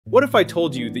What if I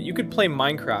told you that you could play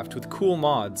Minecraft with cool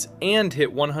mods and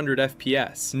hit 100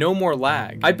 FPS? No more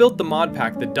lag. I built the mod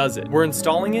pack that does it. We're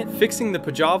installing it, fixing the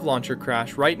Pojavlauncher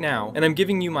crash right now, and I'm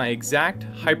giving you my exact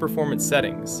high-performance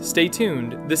settings. Stay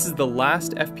tuned, this is the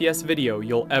last FPS video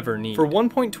you'll ever need. For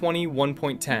 1.20,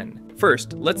 1.10.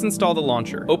 First, let's install the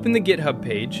launcher. Open the GitHub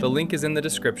page, the link is in the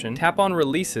description, tap on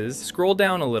Releases, scroll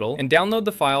down a little, and download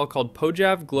the file called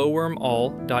Pojav Glow Worm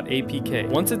all.apk.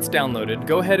 Once it's downloaded,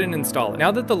 go ahead and install it. Now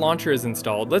that the launcher is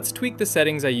installed, let's tweak the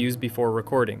settings I used before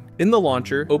recording. In the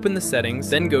launcher, open the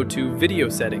settings, then go to Video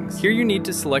Settings. Here you need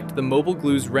to select the Mobile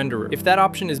Glue's renderer. If that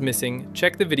option is missing,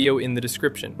 check the video in the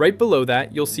description. Right below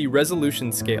that, you'll see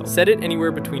Resolution Scale. Set it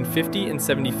anywhere between 50 and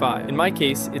 75. In my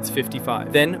case, it's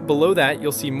 55. Then, below that,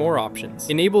 you'll see more options.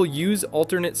 Enable Use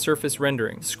Alternate Surface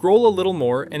Rendering. Scroll a little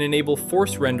more and enable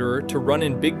Force Renderer to run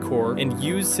in Big Core and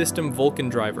use System Vulkan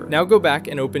Driver. Now go back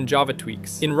and open Java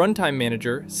Tweaks. In Runtime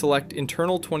Manager, select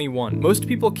Internal 21. Most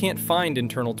people can't find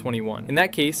Internal 21. In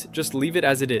that case, just leave it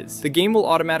as it is. The game will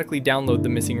automatically download the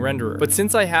missing renderer. But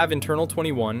since I have Internal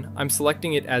 21, I'm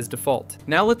selecting it as default.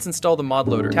 Now let's install the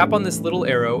Modloader. Tap on this little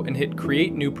arrow and hit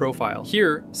Create New Profile.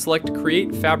 Here, select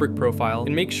Create Fabric Profile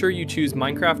and make sure you choose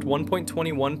Minecraft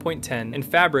 1.21.10 and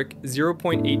Fabric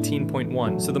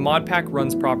 0.18.1 so the mod pack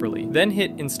runs properly. Then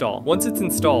hit Install. Once it's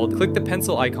installed, click the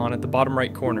pencil icon at the bottom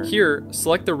right corner. Here,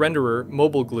 select the renderer,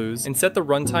 Mobile Glues, and set the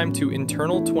runtime to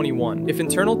Internal 21. If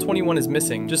Internal 21 is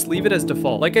missing, just leave it as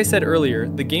default. Like I said earlier,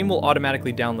 the game will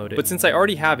automatically download it, but since I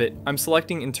already have it, I'm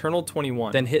selecting Internal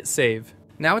 21. Then hit Save.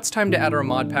 Now it's time to add our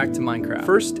mod pack to Minecraft.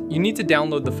 First, you need to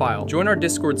download the file. Join our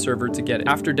Discord server to get it.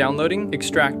 After downloading,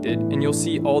 extract it, and you'll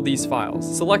see all these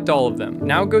files. Select all of them.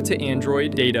 Now go to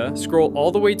Android, Data, scroll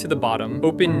all the way to the bottom,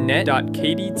 open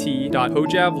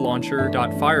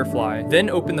net.kdt.pojavlauncher.firefly,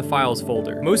 then open the Files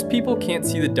folder. Most people can't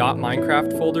see the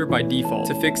 .minecraft folder by default.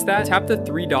 To fix that, tap the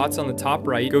three dots on the top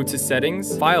right, go to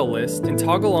Settings, File List, and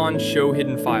toggle on Show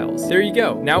Hidden Files. There you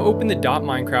go. Now open the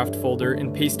 .minecraft folder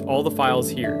and paste all the files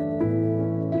here.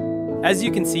 As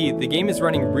you can see, the game is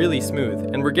running really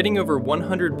smooth, and we're getting over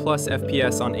 100 plus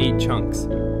FPS on 8 chunks.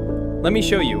 Let me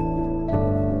show you.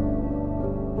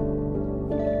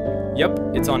 Yep,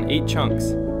 it's on 8 chunks.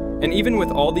 And even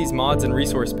with all these mods and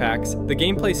resource packs, the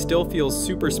gameplay still feels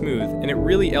super smooth, and it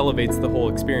really elevates the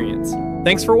whole experience.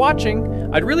 Thanks for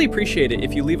watching! I'd really appreciate it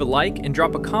if you leave a like and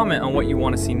drop a comment on what you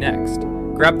want to see next.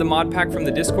 Grab the mod pack from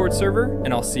the Discord server,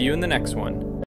 and I'll see you in the next one.